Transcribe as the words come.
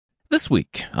This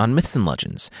week on Myths and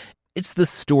Legends, it's the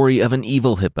story of an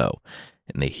evil hippo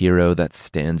and the hero that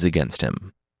stands against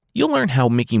him. You'll learn how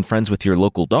making friends with your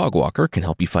local dog walker can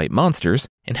help you fight monsters,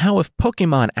 and how if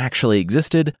Pokemon actually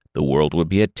existed, the world would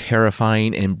be a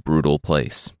terrifying and brutal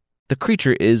place. The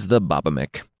creature is the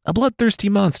Baba-Mik, a bloodthirsty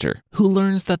monster who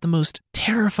learns that the most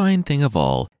terrifying thing of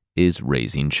all is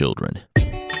raising children.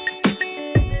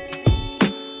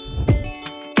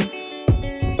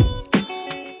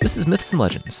 This is Myths and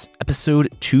Legends, episode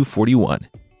 241,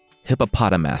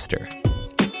 Hippopotamaster.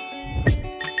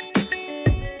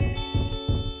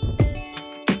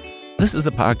 This is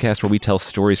a podcast where we tell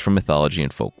stories from mythology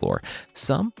and folklore.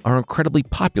 Some are incredibly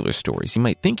popular stories you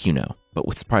might think you know, but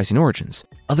with surprising origins.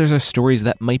 Others are stories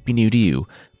that might be new to you,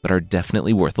 but are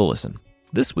definitely worth a listen.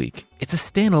 This week, it's a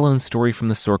standalone story from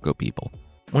the Sorco people,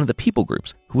 one of the people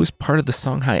groups who was part of the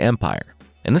Songhai Empire,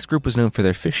 and this group was known for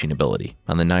their fishing ability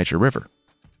on the Niger River.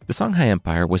 The Songhai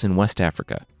Empire was in West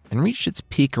Africa and reached its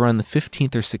peak around the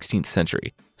 15th or 16th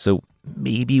century, so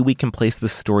maybe we can place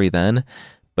this story then,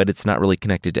 but it's not really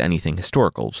connected to anything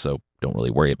historical, so don't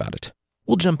really worry about it.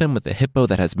 We'll jump in with the hippo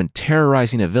that has been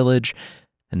terrorizing a village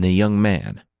and the young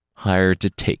man hired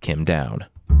to take him down.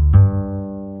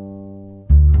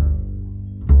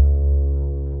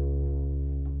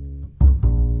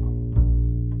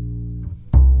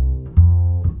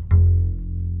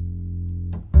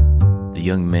 The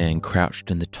young man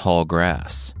crouched in the tall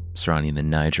grass surrounding the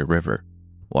Niger River,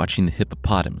 watching the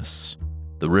hippopotamus,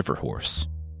 the river horse.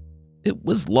 It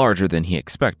was larger than he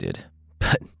expected,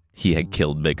 but he had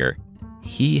killed bigger.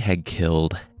 He had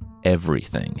killed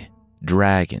everything.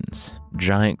 Dragons,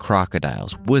 giant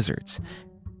crocodiles, wizards.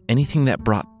 Anything that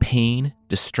brought pain,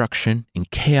 destruction,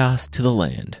 and chaos to the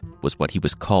land was what he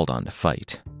was called on to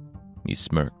fight. He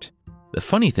smirked. The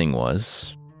funny thing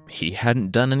was, he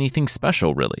hadn't done anything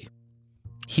special, really.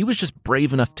 He was just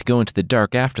brave enough to go into the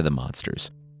dark after the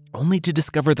monsters, only to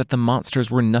discover that the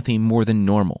monsters were nothing more than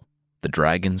normal. The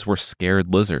dragons were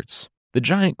scared lizards. The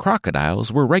giant crocodiles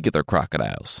were regular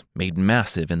crocodiles, made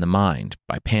massive in the mind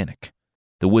by panic.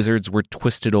 The wizards were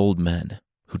twisted old men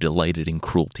who delighted in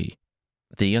cruelty.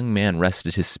 The young man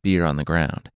rested his spear on the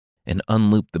ground and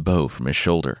unlooped the bow from his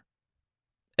shoulder.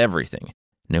 Everything,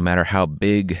 no matter how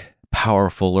big,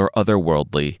 powerful, or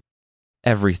otherworldly,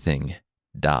 everything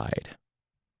died.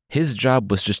 His job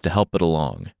was just to help it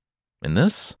along. And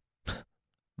this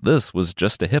was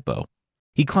just a hippo.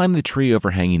 He climbed the tree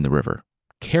overhanging the river,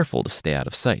 careful to stay out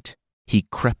of sight. He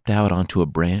crept out onto a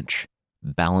branch,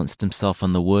 balanced himself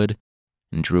on the wood,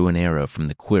 and drew an arrow from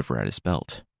the quiver at his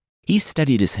belt. He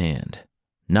steadied his hand,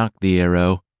 knocked the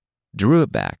arrow, drew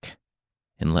it back,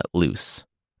 and let loose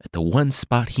at the one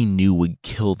spot he knew would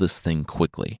kill this thing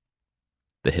quickly.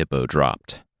 The hippo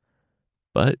dropped,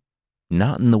 but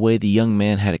not in the way the young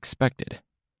man had expected.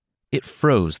 It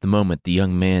froze the moment the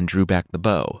young man drew back the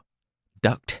bow,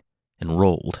 ducked, and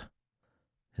rolled,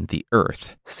 and the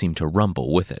earth seemed to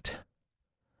rumble with it.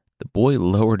 The boy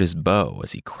lowered his bow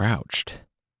as he crouched,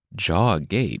 jaw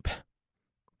agape.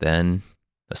 Then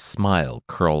a smile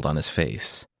curled on his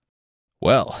face.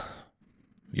 "Well,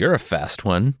 you're a fast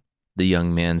one," the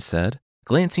young man said,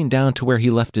 glancing down to where he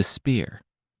left his spear.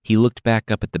 He looked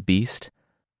back up at the beast,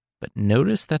 but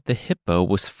noticed that the hippo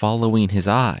was following his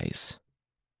eyes.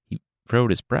 He furrowed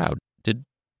his brow. Did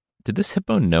this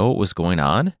hippo know what was going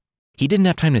on? He didn't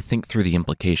have time to think through the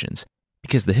implications,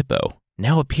 because the hippo,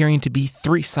 now appearing to be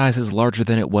 3 sizes larger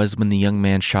than it was when the young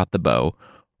man shot the bow,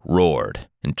 roared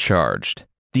and charged.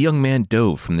 The young man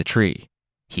dove from the tree.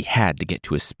 He had to get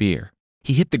to his spear.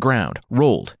 He hit the ground,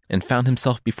 rolled, and found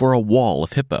himself before a wall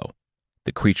of hippo.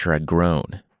 The creature had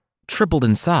grown, tripled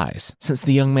in size, since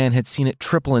the young man had seen it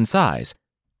triple in size.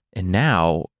 And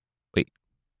now,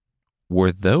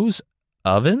 were those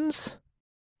ovens?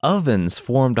 Ovens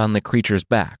formed on the creature's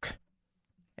back,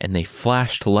 and they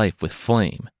flashed life with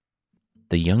flame.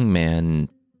 The young man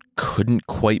couldn't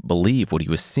quite believe what he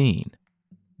was seeing.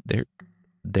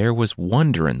 There was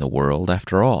wonder in the world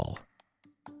after all.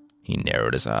 He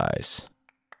narrowed his eyes.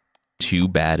 Too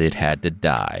bad it had to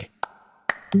die.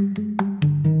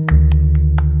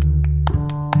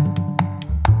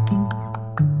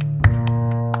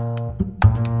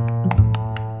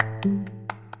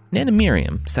 Nana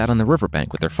Miriam sat on the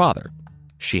riverbank with her father.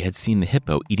 She had seen the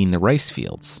hippo eating the rice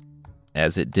fields,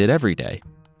 as it did every day.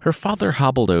 Her father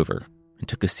hobbled over and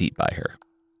took a seat by her.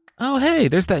 "Oh, hey,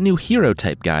 there's that new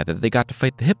hero-type guy that they got to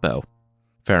fight the hippo,"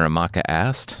 Faramaka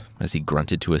asked as he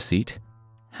grunted to a seat.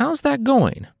 "How's that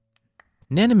going?"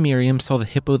 Nana Miriam saw the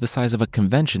hippo the size of a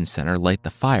convention center light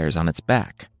the fires on its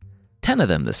back. 10 of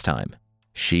them this time.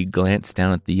 She glanced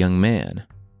down at the young man,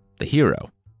 the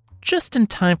hero. just in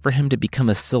time for him to become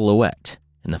a silhouette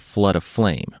in the flood of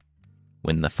flame.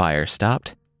 When the fire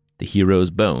stopped, the hero's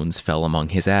bones fell among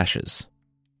his ashes.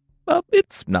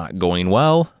 It's not going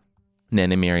well,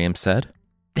 Nana Miriam said.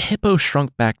 The hippo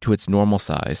shrunk back to its normal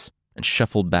size and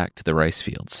shuffled back to the rice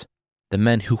fields, the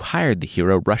men who hired the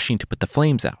hero rushing to put the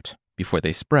flames out before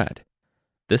they spread.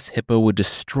 This hippo would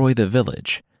destroy the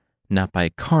village, not by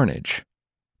carnage,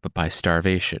 but by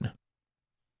starvation.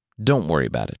 Don't worry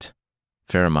about it,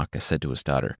 Faramaka said to his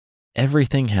daughter.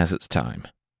 Everything has its time.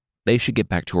 They should get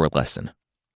back to her lesson.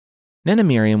 Nana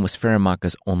Miriam was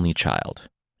Faramaka's only child,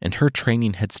 and her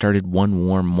training had started one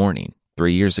warm morning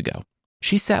 3 years ago.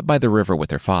 She sat by the river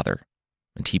with her father,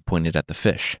 and he pointed at the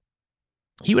fish.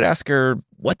 He would ask her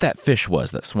what that fish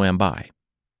was that swam by.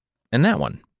 And that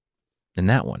one. And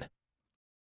that one.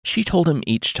 She told him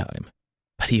each time,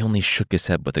 but he only shook his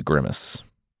head with a grimace.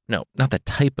 No, not the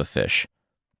type of fish.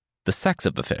 The sex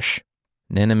of the fish.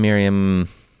 Nana Miriam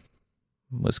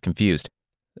was confused.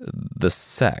 The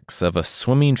sex of a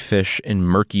swimming fish in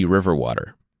murky river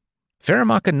water.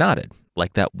 Faramaka nodded,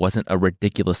 like that wasn't a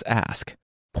ridiculous ask,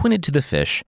 pointed to the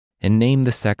fish, and named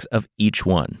the sex of each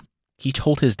one. He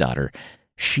told his daughter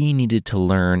she needed to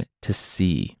learn to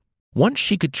see. Once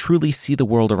she could truly see the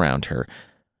world around her,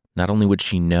 not only would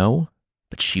she know,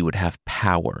 but she would have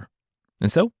power.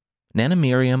 And so, Nana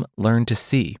Miriam learned to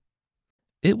see.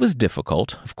 It was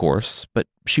difficult, of course, but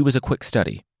she was a quick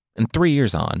study. And 3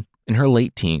 years on, in her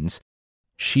late teens,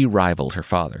 she rivaled her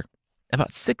father.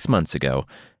 About 6 months ago,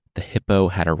 the hippo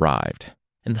had arrived,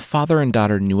 and the father and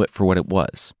daughter knew it for what it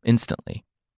was, instantly.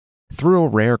 Through a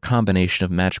rare combination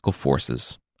of magical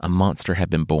forces, a monster had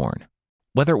been born.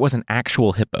 Whether it was an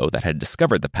actual hippo that had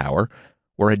discovered the power,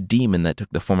 or a demon that took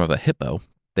the form of a hippo,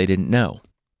 they didn't know.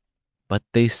 But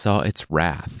they saw its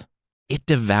wrath. It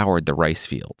devoured the rice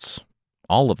fields,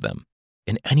 all of them,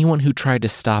 and anyone who tried to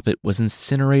stop it was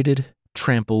incinerated,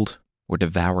 trampled, or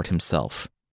devoured himself.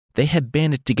 They had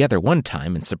banded together one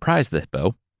time and surprised the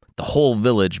hippo, the whole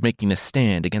village making a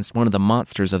stand against one of the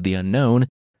monsters of the unknown,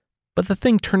 but the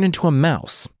thing turned into a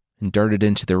mouse and darted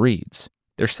into the reeds.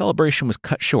 Their celebration was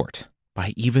cut short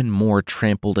by even more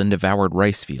trampled and devoured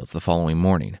rice fields the following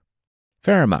morning.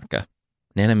 Faramaka,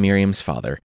 Nana Miriam's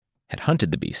father, had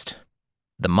hunted the beast.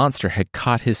 The monster had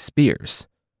caught his spears,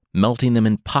 melting them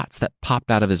in pots that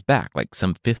popped out of his back like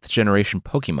some 5th-generation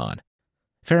Pokemon.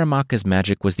 Faramaka's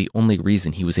magic was the only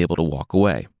reason he was able to walk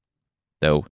away.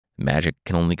 Though magic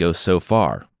can only go so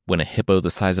far when a hippo the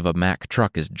size of a Mack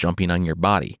truck is jumping on your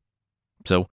body.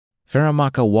 So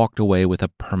Faramaka walked away with a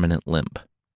permanent limp.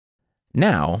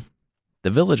 Now, the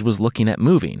village was looking at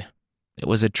moving. It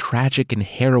was a tragic and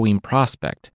harrowing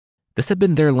prospect. This had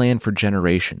been their land for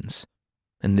generations,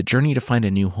 and the journey to find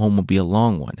a new home would be a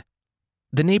long one.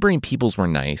 The neighboring peoples were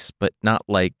nice, but not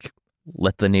like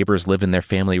let the neighbors live in their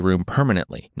family room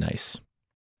permanently nice.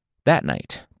 That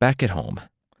night, back at home,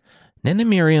 Nana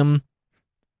Miriam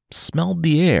smelled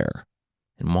the air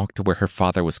and walked to where her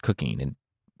father was cooking and,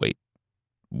 wait,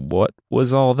 what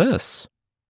was all this?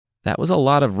 That was a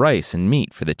lot of rice and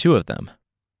meat for the two of them.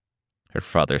 Her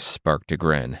father sparked a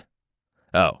grin.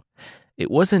 Oh, it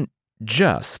wasn't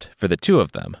just for the two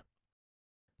of them.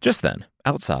 Just then,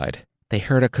 outside, they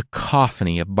heard a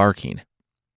cacophony of barking.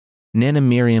 Nana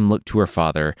Miriam looked to her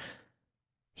father.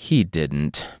 He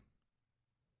didn't.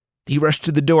 He rushed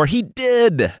to the door. He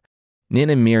did!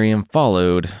 Nana Miriam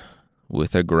followed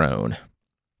with a groan.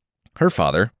 Her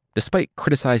father, despite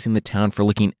criticizing the town for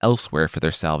looking elsewhere for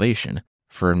their salvation,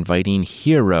 for inviting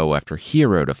hero after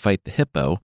hero to fight the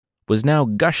hippo, was now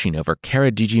gushing over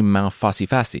Karadiji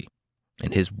Malfasifasi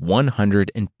and his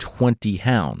 120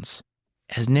 hounds.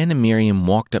 As Nana Miriam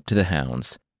walked up to the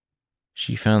hounds,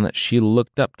 she found that she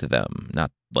looked up to them,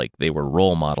 not like they were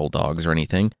role model dogs or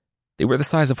anything. They were the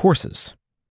size of horses.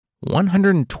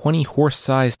 120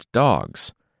 horse-sized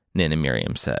dogs, Nana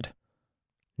Miriam said,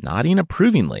 nodding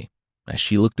approvingly as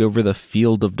she looked over the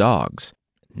field of dogs.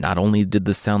 Not only did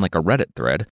this sound like a Reddit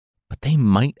thread, but they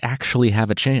might actually have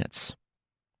a chance.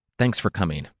 Thanks for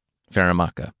coming,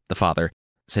 Faramaka, the father,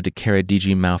 said to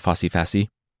Karadiji Malfasifasi.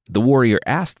 The warrior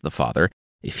asked the father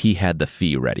if he had the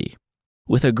fee ready.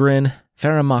 With a grin,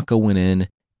 Faramaka went in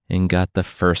and got the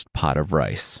first pot of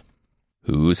rice.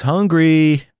 Who's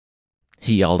hungry?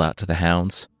 He yelled out to the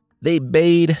hounds. They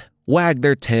bayed, wagged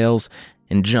their tails,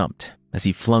 and jumped as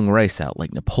he flung rice out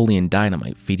like Napoleon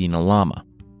Dynamite feeding a llama.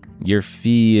 Your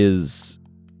fee is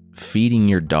feeding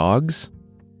your dogs?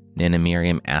 Nana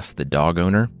Miriam asked the dog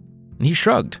owner, and he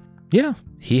shrugged. Yeah,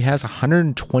 he has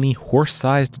 120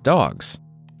 horse-sized dogs.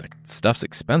 That stuff's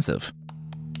expensive.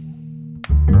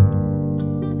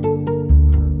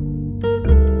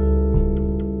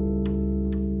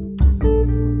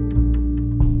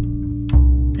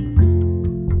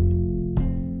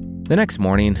 The next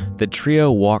morning, the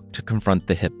trio walked to confront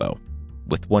the hippo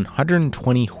with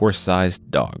 120 horse-sized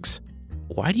dogs.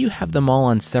 "Why do you have them all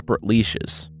on separate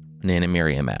leashes?" Nana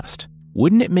Miriam asked.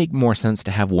 "Wouldn't it make more sense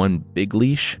to have one big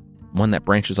leash, one that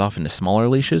branches off into smaller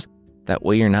leashes? That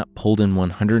way you're not pulled in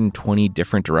 120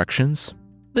 different directions?"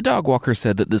 The dog walker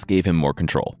said that this gave him more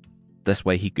control. This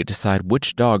way he could decide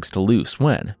which dogs to loose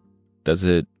when. "Does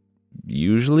it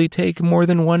usually take more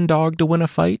than one dog to win a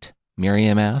fight?"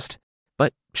 Miriam asked.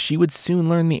 But she would soon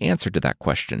learn the answer to that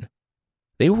question.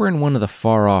 They were in one of the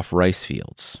far-off rice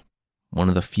fields, one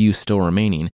of the few still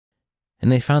remaining,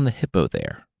 and they found the hippo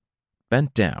there,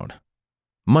 bent down,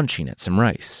 munching at some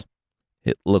rice.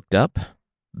 It looked up,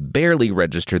 barely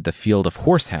registered the field of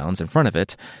horsehounds in front of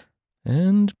it,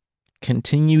 and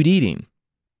continued eating.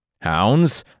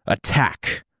 "Hounds,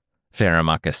 attack!"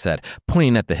 Faramaka said,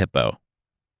 pointing at the hippo.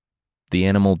 The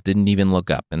animal didn't even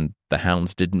look up, and the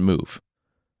hounds didn't move.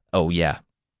 "Oh, yeah.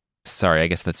 Sorry, I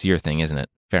guess that's your thing, isn't it?"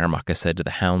 Faramaka said to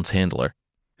the hound's handler,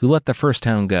 who let the first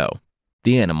hound go.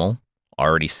 The animal,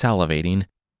 already salivating,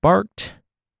 barked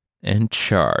and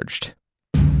charged.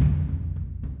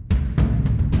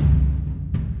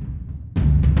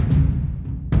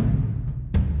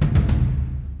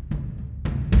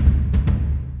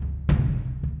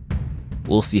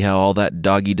 We'll see how all that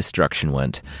doggy destruction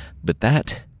went, but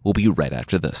that will be right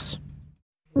after this.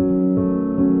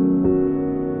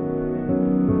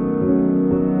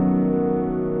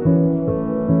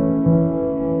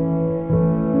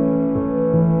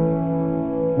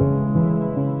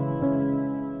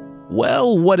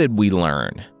 "Well, what did we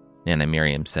learn?" Nana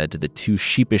Miriam said to the two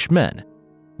sheepish men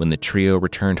when the trio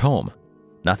returned home.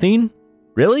 "Nothing?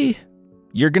 Really?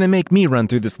 You're gonna make me run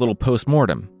through this little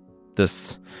post-mortem.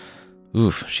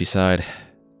 She sighed.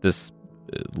 This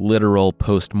literal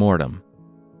post-mortem."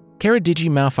 Karadigi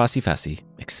Maufasifasi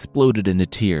exploded into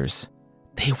tears.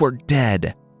 They were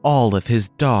dead. All of his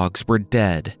dogs were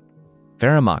dead.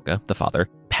 Faramaka, the father,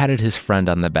 patted his friend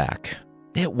on the back.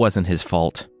 It wasn't his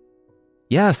fault.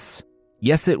 Yes,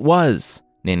 it was,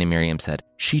 Nana Miriam said.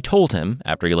 She told him,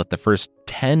 after he let the first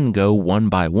 10 go one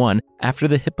by one, after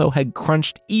the hippo had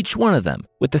crunched each one of them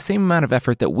with the same amount of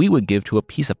effort that we would give to a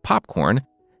piece of popcorn,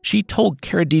 she told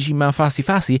Karadigi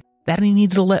Maufasifasi that he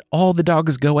needed to let all the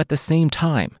dogs go at the same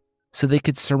time so they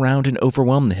could surround and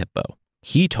overwhelm the hippo.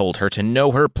 He told her to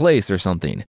know her place or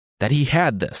something, that he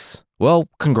had this. Well,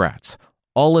 congrats.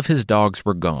 All of his dogs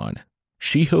were gone.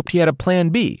 She hoped he had a plan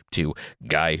B to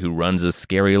guy who runs a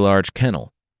scary large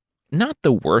kennel. Not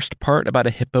the worst part about a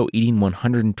hippo eating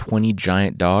 120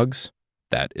 giant dogs.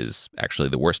 That is actually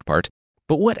the worst part.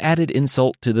 But what added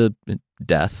insult to the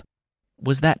death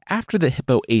was that after the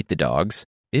hippo ate the dogs,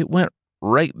 it went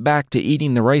right back to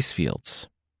eating the rice fields.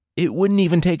 It wouldn't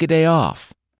even take a day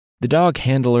off. The dog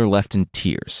handler left in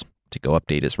tears to go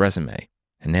update his resume,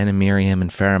 and Nana Miriam and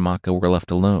Faramaka were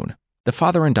left alone. The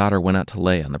father and daughter went out to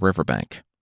lay on the riverbank.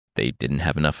 They didn't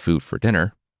have enough food for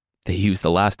dinner. They used the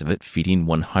last of it feeding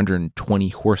 120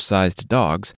 horse-sized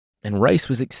dogs, and rice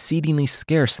was exceedingly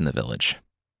scarce in the village.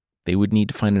 They would need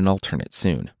to find an alternate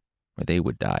soon, or they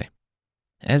would die.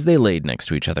 As they laid next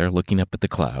to each other, looking up at the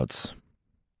clouds,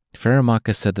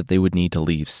 Faramaka said that they would need to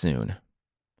leave soon.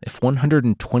 If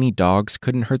 120 dogs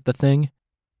couldn't hurt the thing,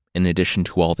 in addition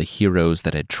to all the heroes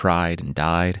that had tried and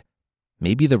died,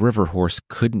 maybe the river horse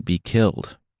couldn't be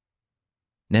killed.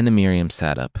 Nana Miriam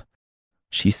sat up.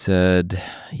 She said,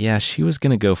 yeah, she was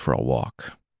going to go for a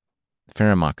walk.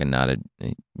 Faramaka nodded.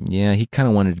 Yeah, he kind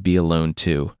of wanted to be alone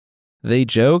too. They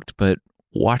joked, but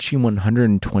watching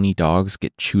 120 dogs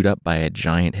get chewed up by a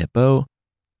giant hippo,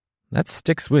 that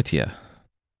sticks with you.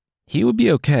 He would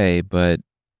be okay, but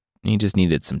he just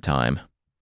needed some time.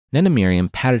 Nana Miriam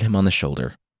patted him on the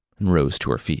shoulder and rose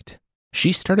to her feet.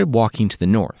 She started walking to the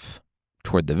north,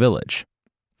 toward the village.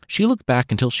 She looked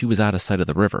back until she was out of sight of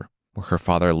the river, where her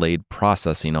father laid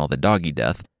processing all the doggy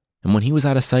death, and when he was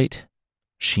out of sight,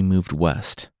 she moved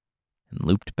west and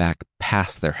looped back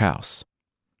past their house.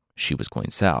 She was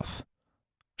going south.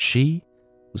 She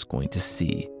was going to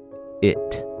see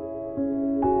it.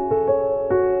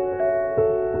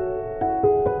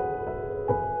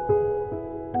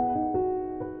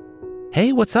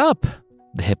 Hey, what's up?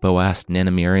 The hippo asked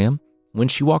Nana Miriam when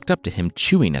she walked up to him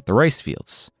chewing at the rice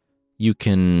fields. You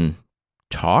can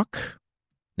talk?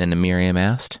 Nana Miriam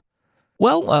asked.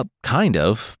 Well, kind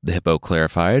of, the hippo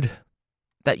clarified.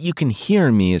 That you can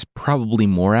hear me is probably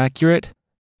more accurate.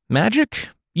 Magic?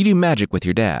 You do magic with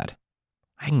your dad.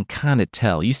 I can kind of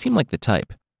tell. You seem like the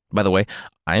type. By the way,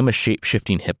 I am a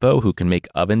shape-shifting hippo who can make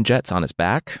oven jets on his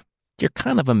back. You're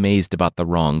kind of amazed about the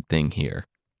wrong thing here.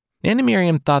 Nana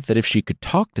Miriam thought that if she could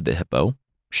talk to the hippo,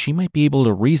 she might be able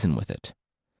to reason with it.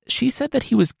 she said that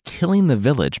he was killing the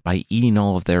village by eating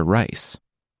all of their rice.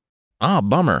 Ah,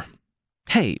 bummer.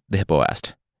 Hey, the hippo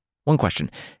asked. One question.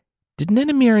 Did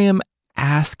Nana Miriam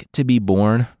ask to be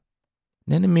born?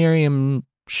 Nana Miriam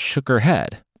shook her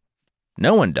head.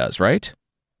 No one does, right?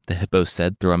 The hippo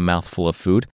said through a mouthful of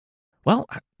food. Well,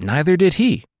 neither did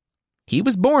he. He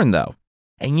was born, though.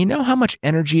 And you know how much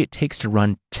energy it takes to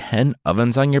run 10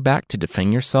 ovens on your back to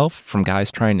defend yourself from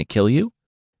guys trying to kill you?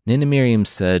 Nana Miriam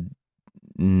said,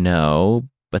 no,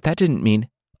 but that didn't mean,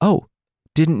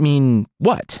 didn't mean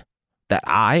what? That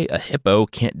I, a hippo,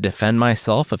 can't defend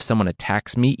myself if someone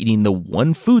attacks me eating the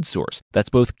one food source that's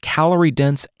both calorie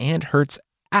dense and hurts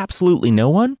absolutely no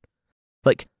one?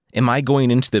 Like, am I going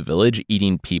into the village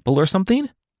eating people or something?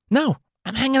 No,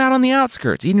 I'm hanging out on the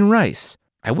outskirts eating rice.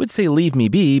 I would say leave me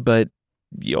be, but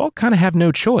you all kind of have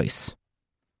no choice.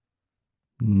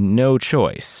 No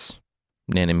choice?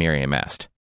 Nana Miriam asked.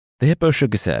 The hippo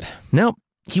shook his head. No,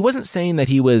 he wasn't saying that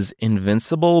he was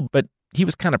invincible, but he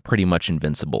was kind of pretty much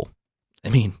invincible. I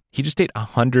mean, he just ate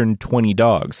 120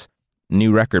 dogs.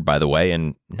 New record, by the way,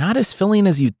 and not as filling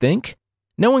as you'd think.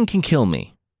 No one can kill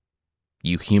me.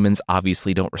 You humans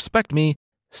obviously don't respect me,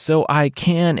 so I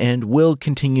can and will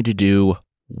continue to do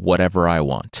whatever I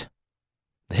want.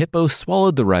 The hippo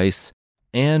swallowed the rice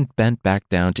and bent back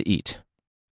down to eat.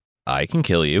 I can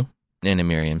kill you, Nana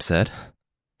Miriam said.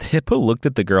 The hippo looked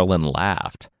at the girl and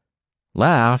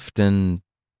laughed and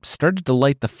started to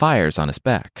light the fires on his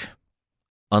back.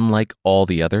 Unlike all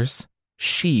the others,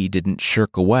 she didn't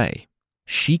shirk away.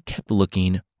 She kept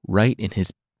looking right in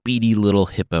his beady little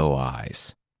hippo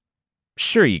eyes.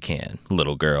 Sure you can,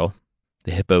 little girl,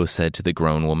 the hippo said to the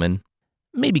grown woman.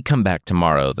 Maybe come back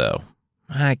tomorrow, though.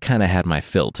 I kind of had my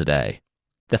fill today.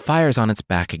 The fires on its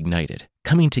back ignited,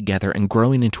 coming together and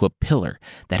growing into a pillar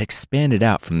that expanded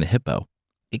out from the hippo.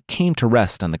 It came to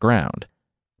rest on the ground,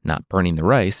 not burning the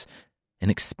rice, and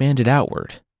expanded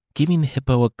outward, giving the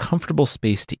hippo a comfortable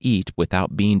space to eat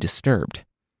without being disturbed.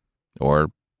 Or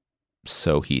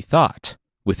so he thought.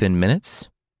 Within minutes,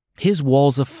 his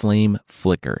walls of flame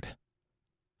flickered,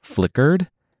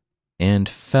 and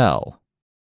fell.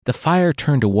 The fire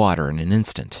turned to water in an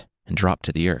instant and dropped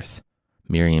to the earth.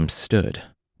 Miriam stood,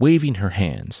 waving her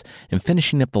hands and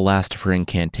finishing up the last of her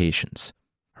incantations.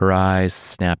 Her eyes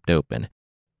snapped open,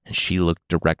 and she looked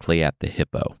directly at the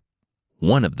hippo.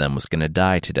 One of them was going to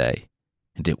die today,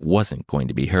 and it wasn't going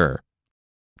to be her.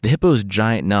 The hippo's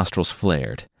giant nostrils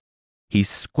flared. He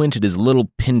squinted his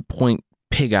little pinpoint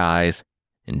pig eyes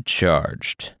and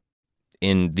charged.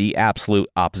 In the absolute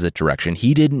opposite direction.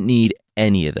 He didn't need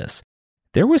any of this.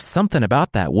 There was something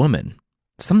about that woman,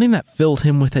 something that filled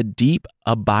him with a deep,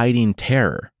 abiding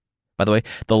terror. By the way,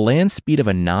 the land speed of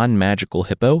a non-magical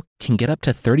hippo can get up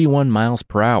to 31 miles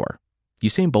per hour.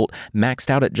 Usain Bolt maxed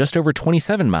out at just over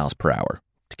 27 miles per hour.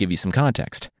 To give you some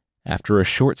context, after a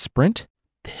short sprint,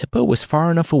 the hippo was far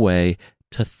enough away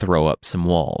to throw up some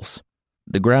walls.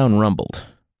 The ground rumbled.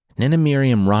 Nana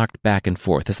Miriam rocked back and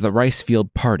forth as the rice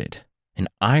field parted, and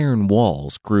iron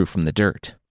walls grew from the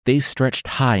dirt. They stretched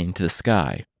high into the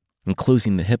sky,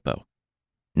 enclosing the hippo.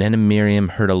 Nana Miriam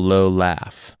heard a low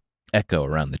laugh echo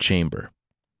around the chamber.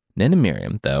 Nana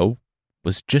Miriam, though,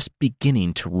 was just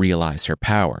beginning to realize her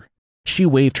power. She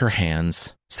waved her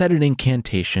hands, said an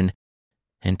incantation,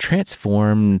 and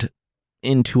transformed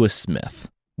into a smith,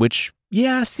 which,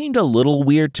 seemed a little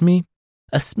weird to me.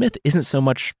 A smith isn't so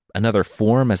much another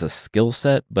form as a skill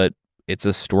set, but it's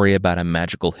a story about a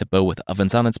magical hippo with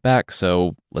ovens on its back,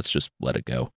 so let's just let it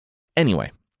go.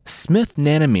 Anyway, Smith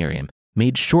Nana Miriam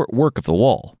made short work of the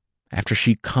wall. After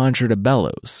she conjured a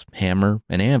bellows, hammer,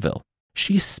 and anvil,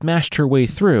 she smashed her way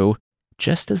through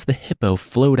just as the hippo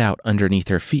flowed out underneath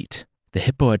her feet. The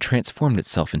hippo had transformed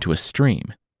itself into a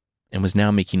stream and was now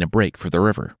making a break for the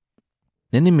river.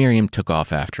 Nana Miriam took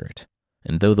off after it,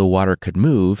 and though the water could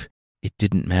move, it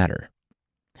didn't matter.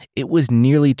 It was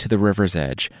nearly to the river's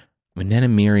edge when Nana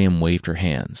Miriam waved her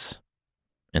hands,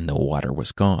 and the water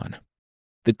was gone.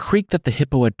 The creek that the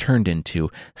hippo had turned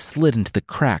into slid into the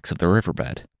cracks of the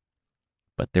riverbed,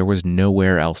 but there was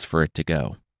nowhere else for it to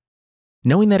go.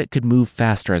 Knowing that it could move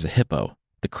faster as a hippo,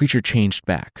 the creature changed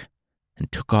back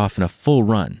and took off in a full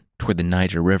run toward the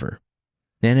Niger River.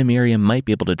 Nana Miriam might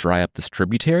be able to dry up this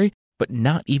tributary, but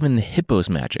not even the hippo's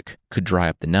magic could dry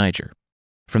up the Niger.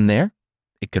 From there,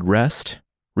 it could rest,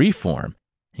 reform,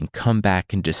 and come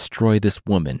back and destroy this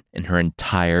woman and her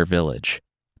entire village.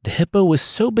 The hippo was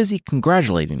so busy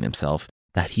congratulating himself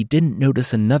that he didn't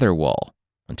notice another wall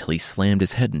until he slammed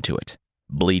his head into it,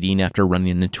 bleeding after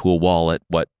running into a wall at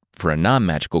what, for a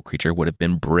non-magical creature, would have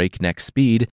been breakneck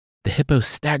speed. The hippo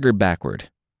staggered backward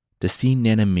to see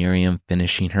Nana Miriam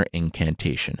finishing her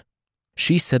incantation.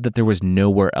 She said that there was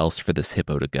nowhere else for this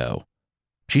hippo to go.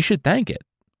 She should thank it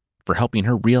for helping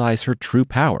her realize her true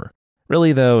power.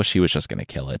 Really, though, she was just going to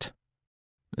kill it.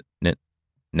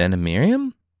 Nana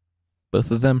Miriam? Both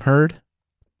of them heard.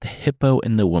 The hippo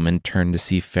and the woman turned to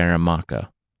see Faramaka,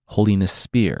 holding a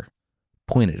spear,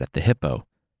 pointed at the hippo.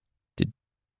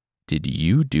 Did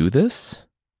you do this,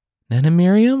 Nana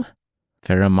Miriam?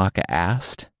 Faramaka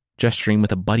asked, gesturing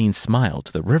with a budding smile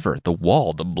to the river, the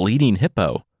wall, the bleeding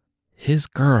hippo. His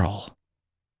girl.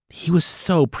 He was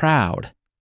so proud.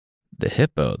 The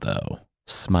hippo, though,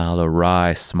 smiled a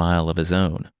wry smile of his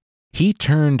own. He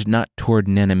turned not toward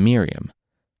Nana Miriam,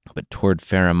 but toward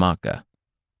Faramaka.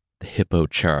 The hippo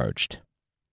charged.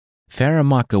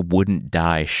 Faramaka wouldn't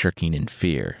die shirking in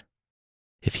fear.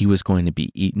 If he was going to be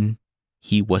eaten,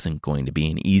 he wasn't going to be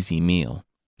an easy meal.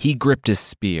 He gripped his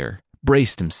spear,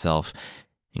 braced himself,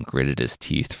 and gritted his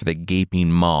teeth for the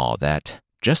gaping maw that,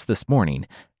 just this morning,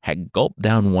 had gulped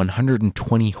down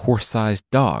 120 horse-sized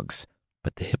dogs.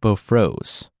 But the hippo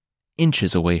froze,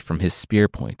 inches away from his spear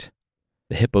point.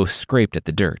 The hippo scraped at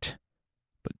the dirt,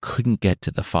 but couldn't get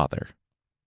to the father.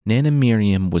 Nana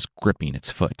Miriam was gripping its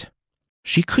foot.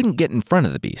 She couldn't get in front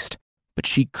of the beast, but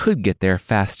she could get there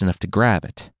fast enough to grab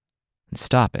it and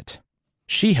stop it.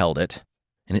 She held it,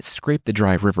 and it scraped the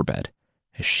dry riverbed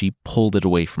as she pulled it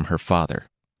away from her father.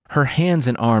 Her hands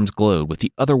and arms glowed with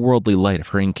the otherworldly light of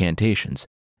her incantations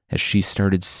as she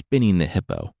started spinning the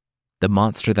hippo, the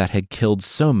monster that had killed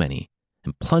so many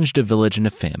and plunged a village into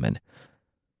famine,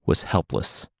 was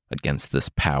helpless against this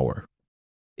power.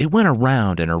 It went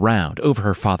around and around over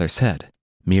her father's head.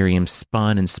 Miriam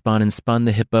spun and spun and spun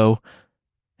the hippo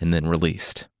and then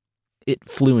released. It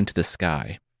flew into the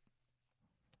sky.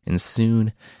 And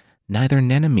soon, neither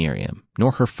Nana Miriam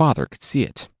nor her father could see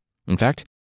it. In fact,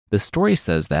 the story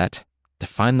says that, to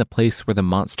find the place where the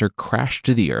monster crashed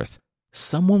to the earth,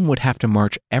 someone would have to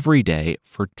march every day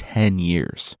for 10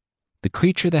 years. The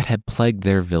creature that had plagued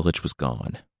their village was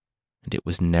gone, and it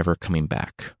was never coming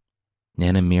back.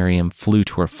 Nana Miriam flew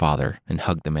to her father and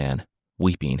hugged the man,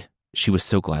 weeping. She was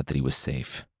so glad that he was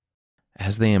safe.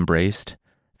 As they embraced,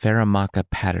 Faramaka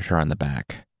patted her on the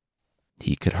back.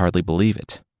 He could hardly believe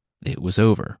it. It was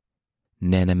over.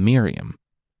 Nana Miriam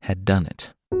had done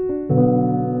it.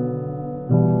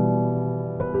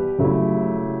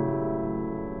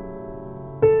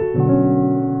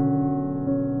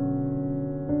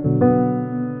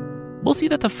 We'll see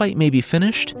that the fight may be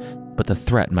finished, but the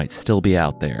threat might still be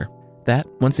out there. That,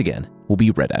 once again, will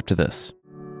be right after this.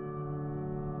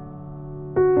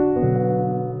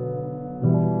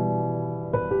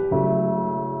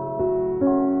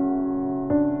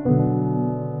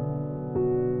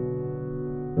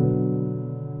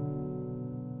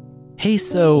 Hey,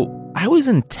 so I was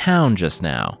in town just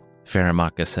now,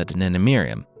 Faramaka said to Nana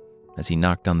Miriam as he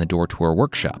knocked on the door to her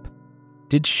workshop.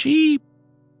 Did she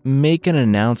make an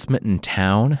announcement in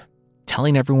town,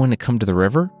 telling everyone to come to the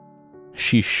river?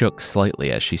 She shook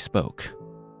slightly as she spoke.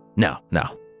 No.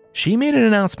 She made an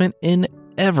announcement in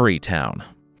every town.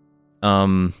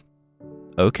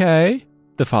 Okay,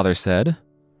 the father said.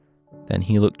 Then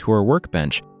he looked to her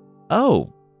workbench.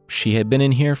 Oh, she had been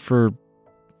in here for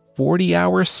 40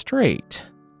 hours straight.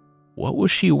 What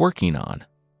was she working on?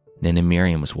 Nana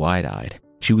Miriam was wide-eyed.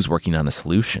 She was working on a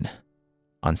solution.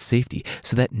 On safety,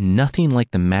 so that nothing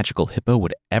like the magical hippo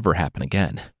would ever happen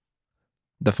again.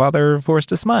 The father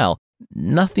forced a smile.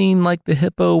 Nothing like the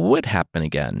hippo would happen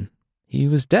again. He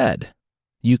was dead.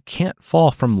 You can't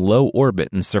fall from low orbit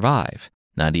and survive,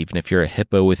 not even if you're a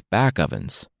hippo with back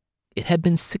ovens. It had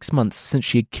been 6 months since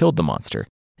she had killed the monster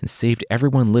and saved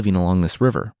everyone living along this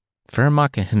river.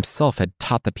 Faramaka himself had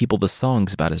taught the people the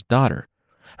songs about his daughter.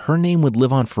 Her name would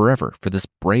live on forever for this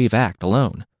brave act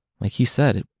alone. Like he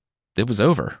said, it was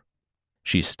over.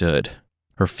 She stood,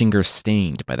 her fingers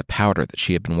stained by the powder that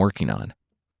she had been working on.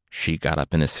 She got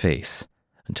up in his face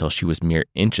until she was mere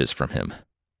inches from him.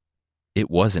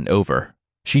 It wasn't over.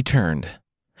 She turned.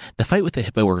 The fight with the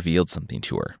hippo revealed something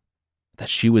to her, that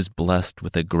she was blessed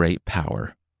with a great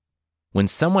power. When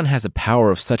someone has a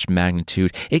power of such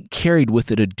magnitude, it carried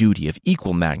with it a duty of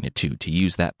equal magnitude to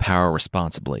use that power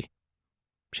responsibly.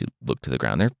 She looked to the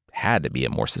ground. There had to be a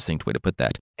more succinct way to put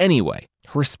that. Anyway,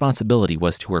 her responsibility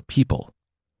was to her people,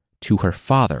 to her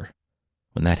father.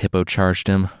 When that hippo charged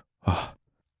him,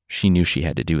 she knew she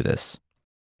had to do this.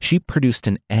 She produced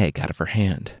an egg out of her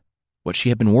hand, what she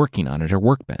had been working on at her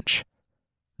workbench.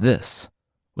 This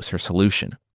was her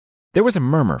solution. There was a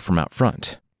murmur from out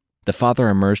front. The father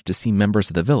emerged to see members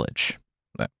of the village,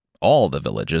 all the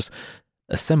villages,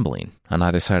 assembling on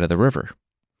either side of the river.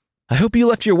 I hope you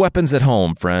left your weapons at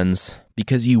home, friends,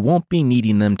 because you won't be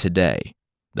needing them today.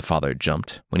 The father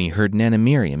jumped when he heard Nana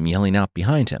Miriam yelling out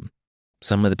behind him.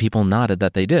 Some of the people nodded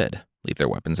that they did leave their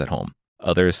weapons at home.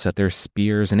 Others set their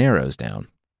spears and arrows down.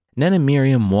 Nana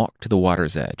Miriam walked to the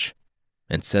water's edge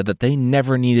and said that they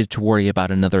never needed to worry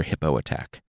about another hippo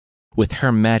attack. With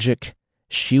her magic,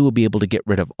 she will be able to get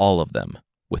rid of all of them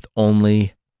with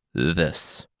only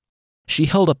this. She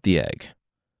held up the egg.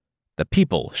 The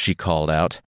people, she called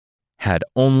out, had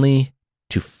only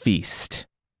to feast.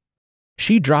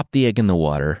 She dropped the egg in the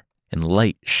water, and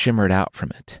light shimmered out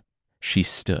from it. She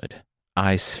stood,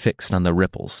 eyes fixed on the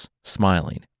ripples,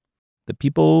 smiling. The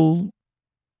people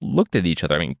looked at each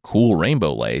other. Cool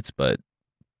rainbow lights, but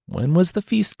when was the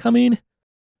feast coming?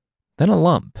 Then a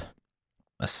lump,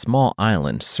 a small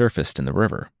island, surfaced in the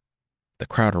river. The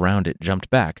crowd around it jumped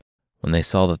back when they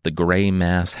saw that the gray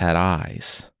mass had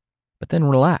eyes, but then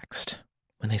relaxed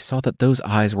when they saw that those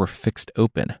eyes were fixed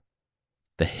open.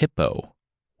 The hippo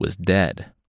was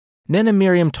dead. Nana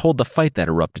Miriam told the fight that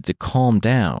erupted to calm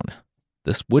down.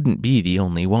 This wouldn't be the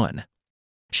only one.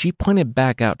 She pointed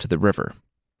back out to the river.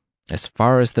 As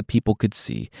far as the people could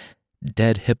see,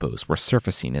 dead hippos were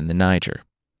surfacing in the Niger.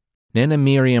 Nana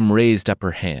Miriam raised up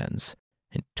her hands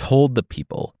and told the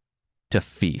people to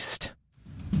feast.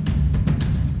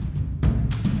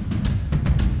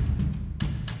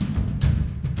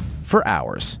 For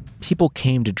hours, people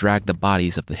came to drag the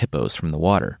bodies of the hippos from the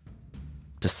water,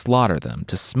 to slaughter them,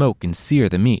 to smoke and sear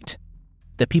the meat.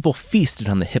 The people feasted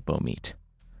on the hippo meat.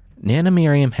 Nana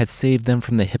Miriam had saved them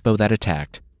from the hippo that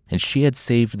attacked, and she had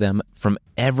saved them from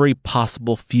every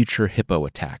possible future hippo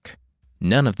attack.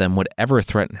 None of them would ever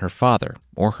threaten her father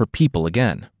or her people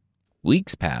again.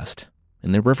 Weeks passed,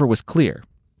 and the river was clear.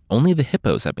 Only the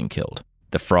hippos had been killed.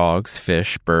 The frogs,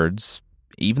 fish, birds,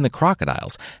 even the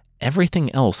crocodiles,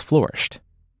 everything else flourished.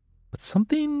 But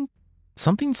something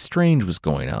strange was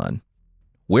going on.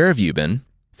 "Where have you been?"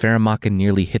 Faramaka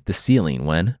nearly hit the ceiling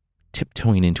when,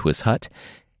 tiptoeing into his hut,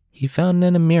 he found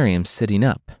Nana Miriam sitting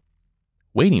up,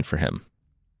 waiting for him.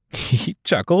 He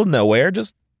chuckled. "Nowhere,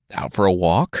 just out for a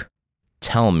walk."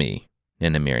 "Tell me,"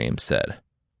 Nana Miriam said,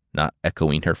 not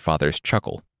echoing her father's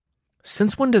chuckle.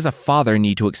 "Since when does a father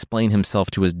need to explain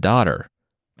himself to his daughter?"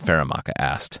 Faramaka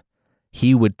asked.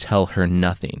 He would tell her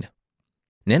nothing.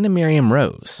 Nana Miriam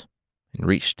rose and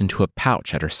reached into a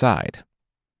pouch at her side.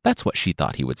 That's what she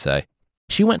thought he would say.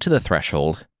 She went to the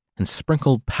threshold and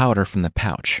sprinkled powder from the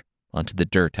pouch onto the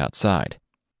dirt outside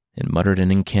and muttered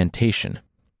an incantation.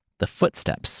 The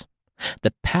footsteps,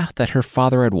 the path that her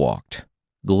father had walked,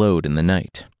 glowed in the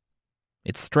night.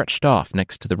 It stretched off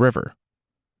next to the river,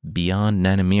 beyond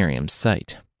Nana Miriam's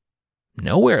sight.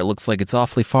 "Nowhere, it looks like it's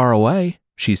awfully far away,"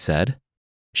 she said.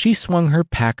 She swung her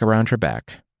pack around her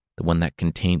back, the one that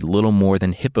contained little more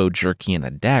than hippo jerky and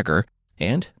a dagger,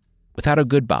 and, without a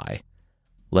goodbye,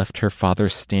 left her father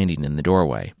standing in the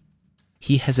doorway.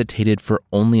 He hesitated for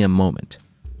only a moment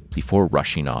before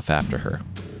rushing off after her.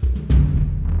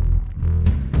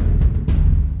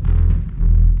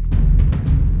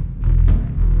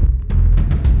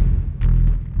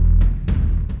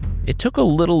 It took a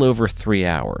little over 3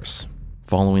 hours,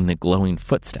 following the glowing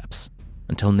footsteps,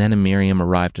 until Nana Miriam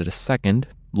arrived at a second,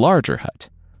 larger hut,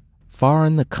 far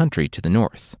in the country to the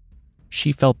north.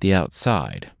 She felt the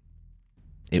outside.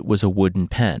 It was a wooden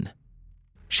pen.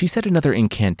 She said another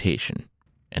incantation,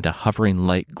 and a hovering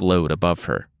light glowed above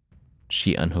her.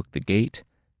 She unhooked the gate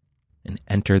and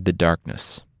entered the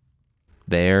darkness.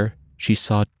 There, she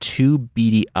saw 2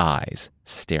 beady eyes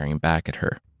staring back at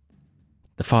her.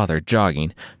 The father,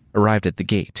 jogging, arrived at the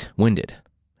gate, winded,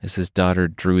 as his daughter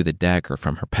drew the dagger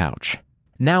from her pouch.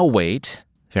 "Now wait,"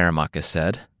 Faramaka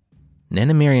said.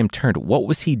 Nana Miriam turned. What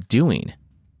was he doing?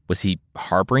 Was he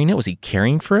harboring it? Was he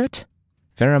caring for it?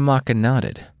 Faramaka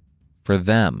nodded. For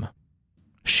them.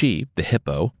 She, the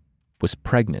hippo, was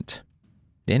pregnant.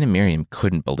 Nana Miriam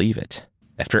couldn't believe it.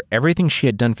 After everything she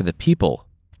had done for the people,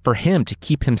 for him to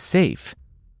keep him safe.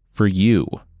 For you,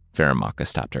 Faramaka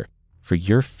stopped her. For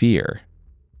your fear.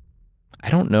 I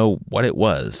don't know what it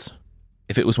was.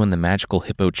 If it was when the magical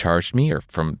hippo charged me or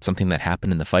from something that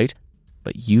happened in the fight,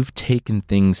 but you've taken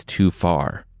things too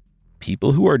far.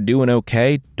 People who are doing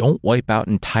okay don't wipe out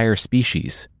entire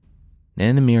species.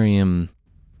 Nana Miriam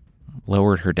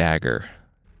lowered her dagger.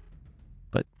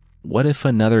 But what if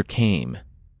another came?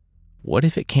 What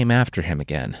if it came after him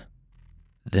again?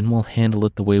 Then we'll handle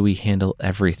it the way we handle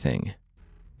everything.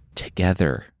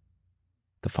 Together,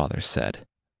 the father said.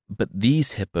 But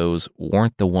these hippos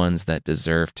weren't the ones that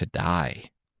deserved to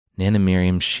die. Nana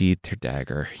Miriam sheathed her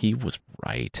dagger. He was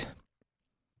right.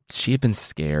 She had been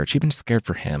scared. She'd been scared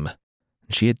for him.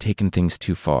 And she had taken things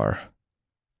too far.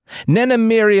 "Nana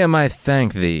Miriam, I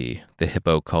thank thee," the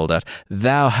hippo called out.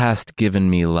 "Thou hast given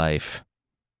me life."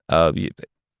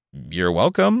 You're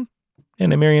welcome,"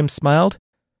 Nana Miriam smiled.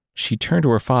 She turned to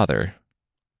her father.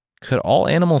 Could all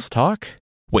animals talk?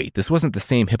 Wait, this wasn't the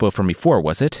same hippo from before,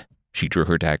 was it? She drew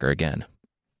her dagger again.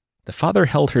 The father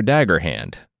held her dagger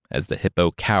hand as the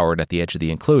hippo cowered at the edge of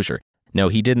the enclosure. No,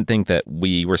 he didn't think that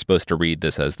we were supposed to read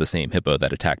this as the same hippo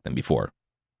that attacked them before.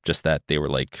 Just that they were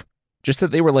like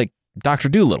Dr.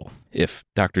 Dolittle, if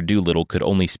Dr. Dolittle could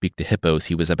only speak to hippos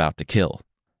he was about to kill.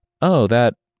 "Oh,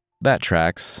 that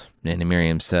tracks," Nana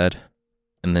Miriam said,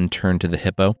 and then turned to the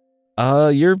hippo.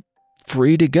 You're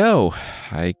free to go.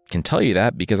 I can tell you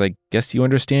that because I guess you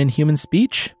understand human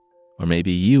speech? Or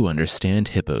maybe you understand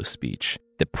hippo speech,"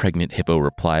 the pregnant hippo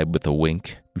replied with a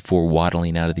wink before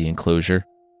waddling out of the enclosure.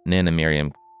 Nana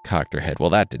Miriam cocked her head. Well,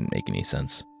 that didn't make any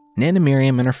sense. Nana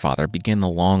Miriam and her father began the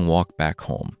long walk back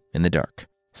home in the dark,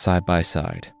 side by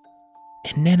side.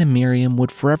 And Nana Miriam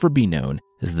would forever be known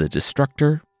as the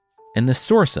destructor and the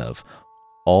source of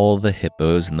all the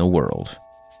hippos in the world.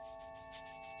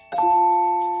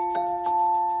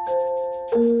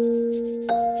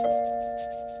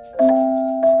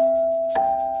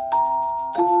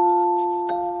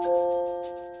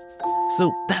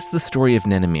 So that's the story of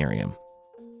Nana Miriam.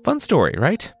 Fun story,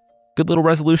 right? Good little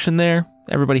resolution there.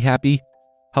 Everybody happy.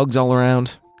 Hugs all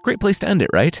around. Great place to end it,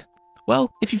 right?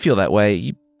 Well, if you feel that way,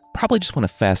 you probably just want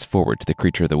to fast forward to the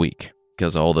creature of the week.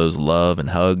 Because all those love and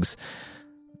hugs,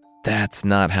 that's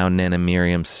not how Nana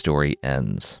Miriam's story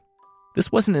ends.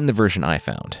 This wasn't in the version I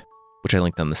found, which I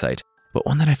linked on the site, but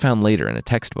one that I found later in a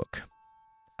textbook.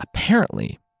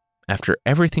 Apparently, after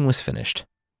everything was finished,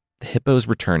 the hippos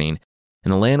returning,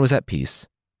 and the land was at peace,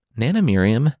 Nana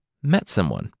Miriam met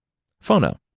someone,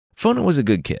 Fono. Fono was a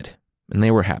good kid, and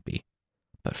they were happy.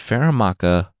 But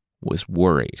Faramaka was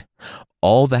worried.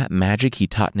 All that magic he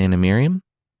taught Nana Miriam,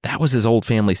 that was his old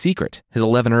family secret, his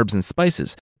 11 herbs and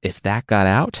spices. If that got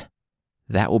out,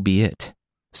 that will be it.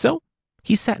 So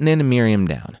he sat Nana Miriam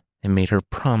down and made her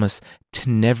promise to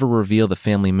never reveal the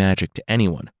family magic to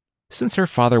anyone. Since her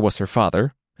father was her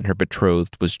father, and her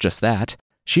betrothed was just that,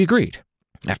 she agreed.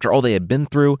 After all they had been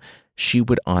through, she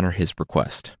would honor his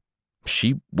request.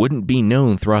 She wouldn't be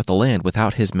known throughout the land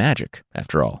without his magic,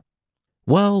 after all.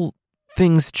 Well,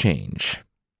 things change,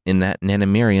 in that Nana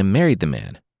Miriam married the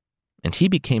man, and he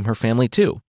became her family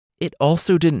too. It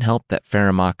also didn't help that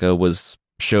Faramaka was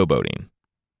showboating,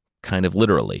 kind of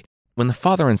literally. When the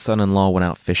father and son-in-law went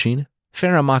out fishing,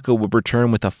 Faramaka would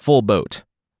return with a full boat,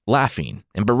 laughing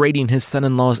and berating his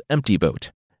son-in-law's empty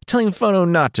boat, telling Fono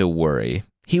not to worry.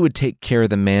 He would take care of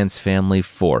the man's family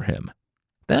for him.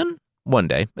 Then, one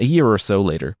day, a year or so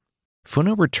later,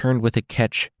 Fono returned with a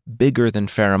catch bigger than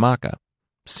Faramaka.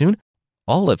 Soon,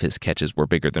 all of his catches were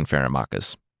bigger than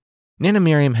Faramaka's. Nana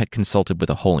Miriam had consulted with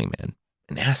a holy man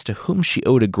and asked to whom she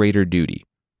owed a greater duty,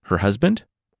 her husband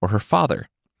or her father.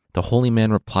 The holy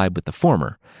man replied with the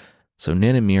former, so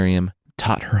Nana Miriam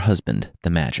taught her husband the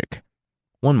magic.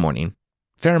 One morning,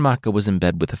 Faramaka was in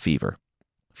bed with a fever.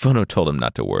 Fono told him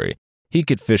not to worry. He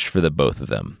could fish for the both of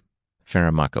them.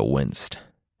 Faramaka winced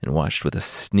and watched with a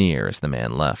sneer as the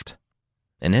man left.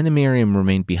 And Nana Miriam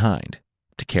remained behind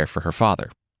to care for her father.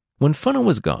 When Fono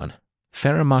was gone,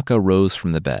 Faramaka rose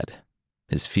from the bed,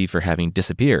 his fever having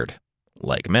disappeared,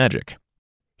 like magic.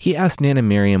 He asked Nana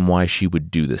Miriam why she would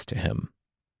do this to him.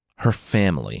 Her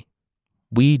family.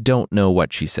 We don't know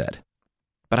what she said,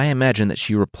 but I imagine that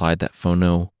she replied that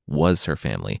Fono was her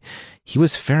family. He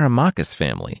was Faramaka's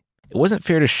family. It wasn't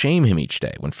fair to shame him each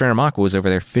day when Faramaka was over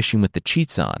there fishing with the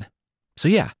cheats on. So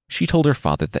yeah, she told her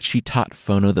father that she taught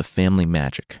Fono the family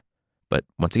magic. But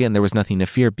once again, there was nothing to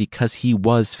fear because he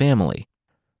was family.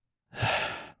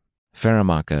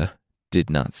 Faramaka did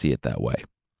not see it that way.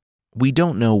 We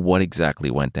don't know what exactly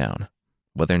went down,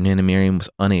 whether Nana Miriam was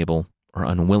unable or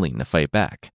unwilling to fight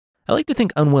back. I like to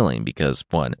think unwilling because,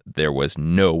 1, there was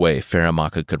no way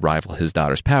Faramaka could rival his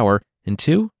daughter's power, and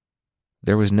 2,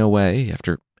 there was no way,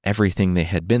 after everything they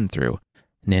had been through,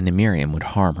 Nana Miriam would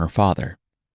harm her father.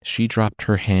 She dropped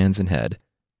her hands and head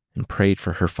and prayed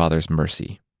for her father's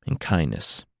mercy and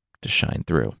kindness to shine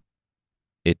through.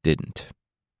 It didn't.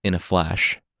 In a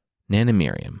flash, Nana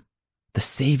Miriam, the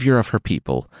savior of her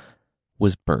people,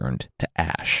 was burned to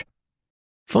ash.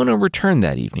 Fono returned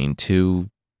that evening to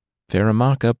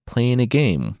Faramaka playing a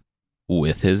game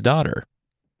with his daughter.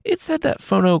 It's said that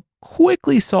Fono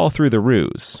quickly saw through the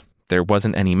ruse. There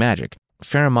wasn't any magic.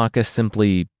 Faramaka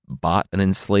simply bought an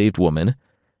enslaved woman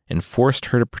and forced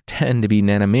her to pretend to be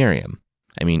Nana Miriam.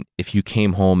 I mean, if you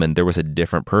came home and there was a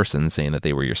different person saying that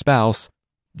they were your spouse,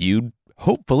 you'd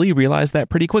hopefully realize that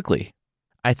pretty quickly.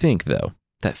 I think, though,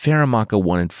 that Faramaka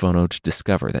wanted Fono to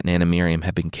discover that Nana Miriam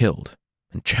had been killed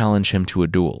and challenge him to a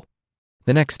duel.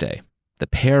 The next day, the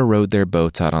pair rowed their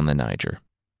boats out on the Niger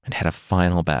and had a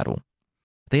final battle.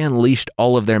 They unleashed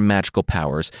all of their magical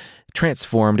powers,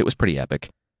 transformed, it was pretty epic,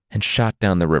 and shot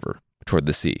down the river toward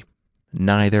the sea.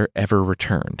 Neither ever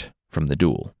returned from the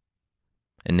duel.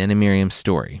 And Nana Miriam's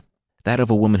story, that of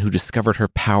a woman who discovered her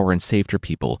power and saved her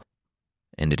people,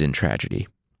 ended in tragedy.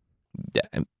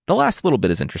 The last little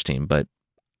bit is interesting, but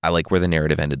I like where the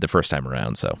narrative ended the first time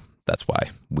around, so that's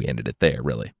why we ended it there,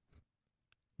 really.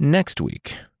 Next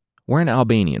week, we're in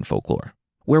Albanian folklore,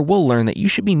 where we'll learn that you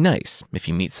should be nice if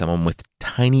you meet someone with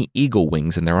tiny eagle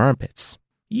wings in their armpits.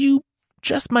 You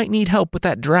just might need help with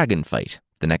that dragon fight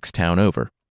the next town over.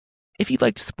 If you'd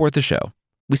like to support the show,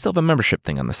 we still have a membership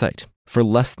thing on the site. For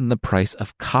less than the price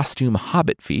of costume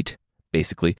hobbit feet,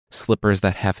 basically slippers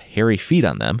that have hairy feet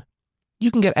on them,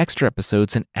 you can get extra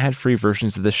episodes and ad-free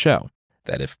versions of the show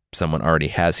that, if someone already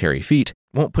has hairy feet,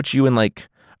 won't put you in like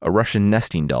a Russian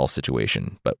nesting doll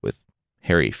situation, but with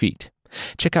hairy feet.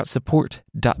 Check out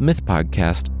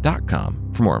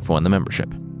support.mythpodcast.com for more info on the membership.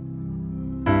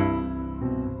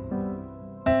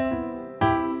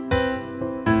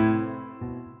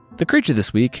 The creature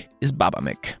this week is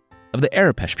Babamik, of the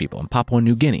Arapesh people in Papua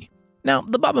New Guinea. Now,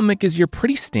 the Babamik is your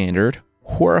pretty standard,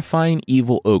 horrifying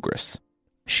evil ogress.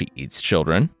 She eats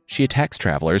children, she attacks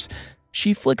travelers,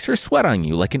 she flicks her sweat on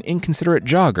you like an inconsiderate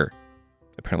jogger.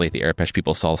 Apparently, the Arapesh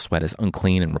people saw sweat as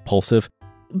unclean and repulsive.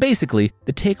 Basically,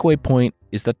 the takeaway point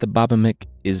is that the Babamik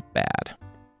is bad.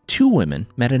 Two women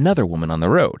met another woman on the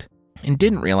road and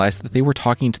didn't realize that they were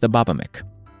talking to the Babamik.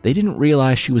 They didn't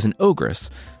realize she was an ogress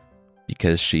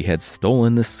because she had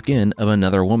stolen the skin of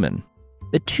another woman.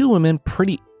 The two women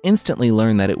pretty instantly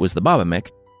learned that it was the Babamik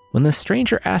when the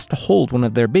stranger asked to hold one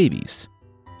of their babies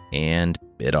and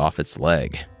bit off its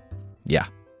leg. Yeah,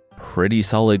 pretty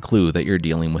solid clue that you're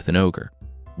dealing with an ogre.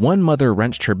 One mother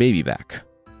wrenched her baby back,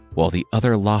 while the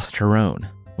other lost her own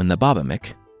when the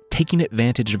Babamik, taking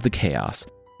advantage of the chaos,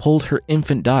 pulled her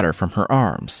infant daughter from her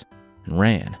arms and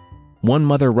ran. One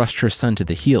mother rushed her son to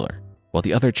the healer, while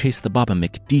the other chased the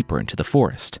Babamik deeper into the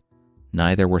forest.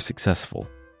 Neither were successful.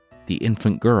 The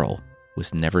infant girl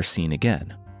was never seen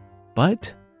again.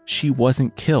 But she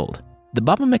wasn't killed. The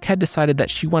Babamik had decided that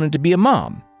she wanted to be a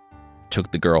mom,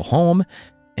 took the girl home,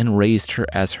 and raised her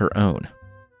as her own.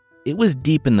 It was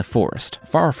deep in the forest,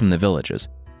 far from the villages,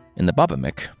 and the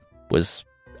Babamik was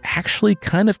actually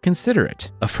kind of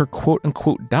considerate of her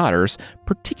quote-unquote daughter's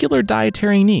particular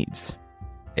dietary needs,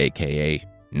 aka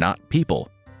not people.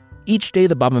 Each day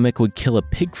the Babamik would kill a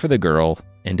pig for the girl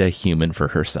and a human for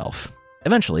herself.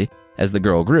 Eventually, as the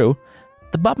girl grew,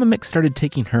 the Babamik started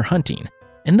taking her hunting,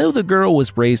 and though the girl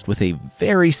was raised with a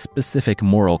very specific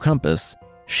moral compass,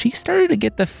 she started to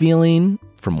get the feeling,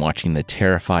 from watching the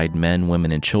terrified men,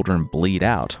 women, and children bleed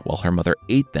out while her mother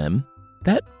ate them,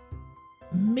 that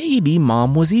maybe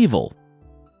mom was evil.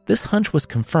 This hunch was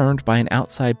confirmed by an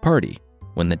outside party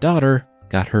when the daughter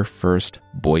got her first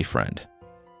boyfriend.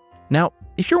 Now,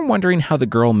 if you're wondering how the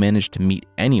girl managed to meet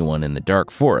anyone in the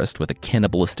dark forest with a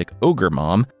cannibalistic ogre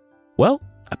mom, well,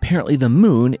 apparently the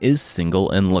moon is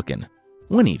single and looking.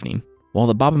 One evening, while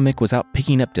the Babamik was out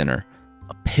picking up dinner,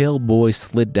 a pale boy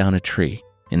slid down a tree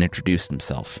and introduced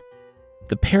himself.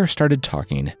 The pair started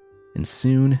talking, and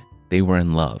soon they were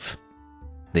in love.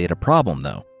 They had a problem,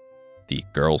 though: the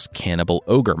girl's cannibal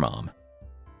ogre mom.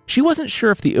 She wasn't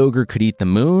sure if the ogre could eat the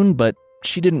moon, but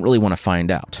she didn't really want to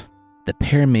find out. The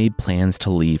pair made plans to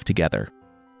leave together.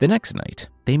 The next night,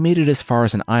 they made it as far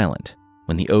as an island.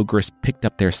 When the ogress picked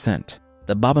up their scent,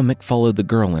 the Babamik followed the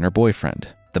girl and her boyfriend,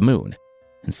 the moon,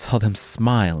 and saw them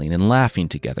smiling and laughing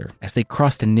together as they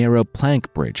crossed a narrow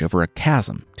plank bridge over a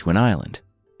chasm to an island.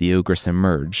 The ogress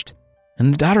emerged,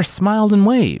 and the daughter smiled and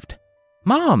waved.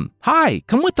 "Mom, hi,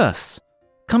 come with us.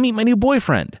 Come meet my new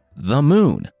boyfriend, the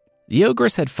moon." The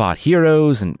ogress had fought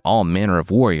heroes and all manner of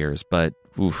warriors, but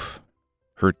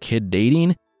her kid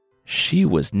dating? She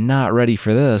was not ready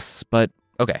for this, but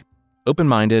okay,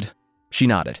 open-minded, she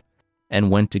nodded and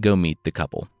went to go meet the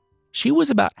couple. She was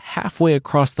about halfway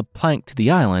across the plank to the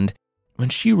island when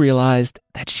she realized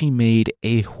that she made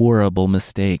a horrible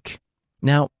mistake.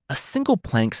 Now, a single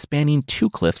plank spanning two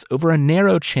cliffs over a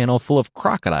narrow channel full of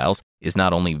crocodiles is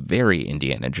not only very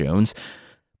Indiana Jones,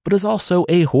 but is also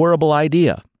a horrible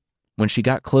idea. When she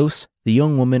got close, the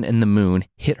young woman and the moon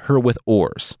hit her with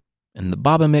oars, and the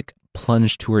Babamik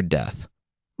plunged to her death.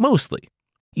 Mostly.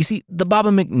 You see, the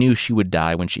Babamik knew she would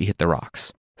die when she hit the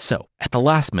rocks. So, at the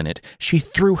last minute, she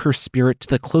threw her spirit to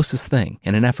the closest thing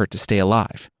in an effort to stay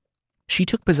alive. She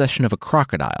took possession of a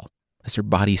crocodile as her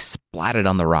body splatted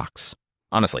on the rocks.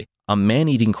 Honestly, a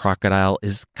man-eating crocodile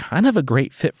is kind of a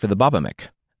great fit for the Baba-Mik.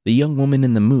 The young woman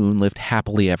in the moon lived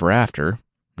happily ever after,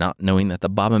 not knowing that the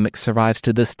Baba-Mik survives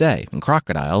to this day in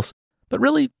crocodiles, but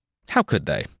really, how could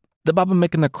they? The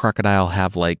Baba-Mik and the crocodile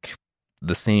have,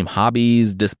 the same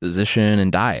hobbies, disposition,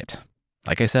 and diet.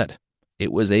 Like I said,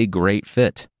 it was a great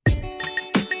fit.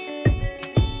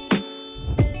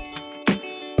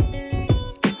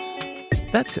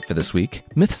 That's it for this week.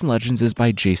 Myths and Legends is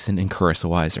by Jason and Carissa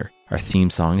Weiser. Our theme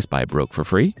song is by Broke for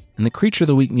Free, and the Creature of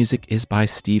the Week music is by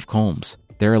Steve Combs.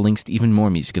 There are links to even more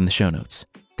music in the show notes.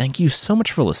 Thank you so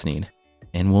much for listening,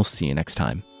 and we'll see you next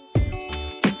time.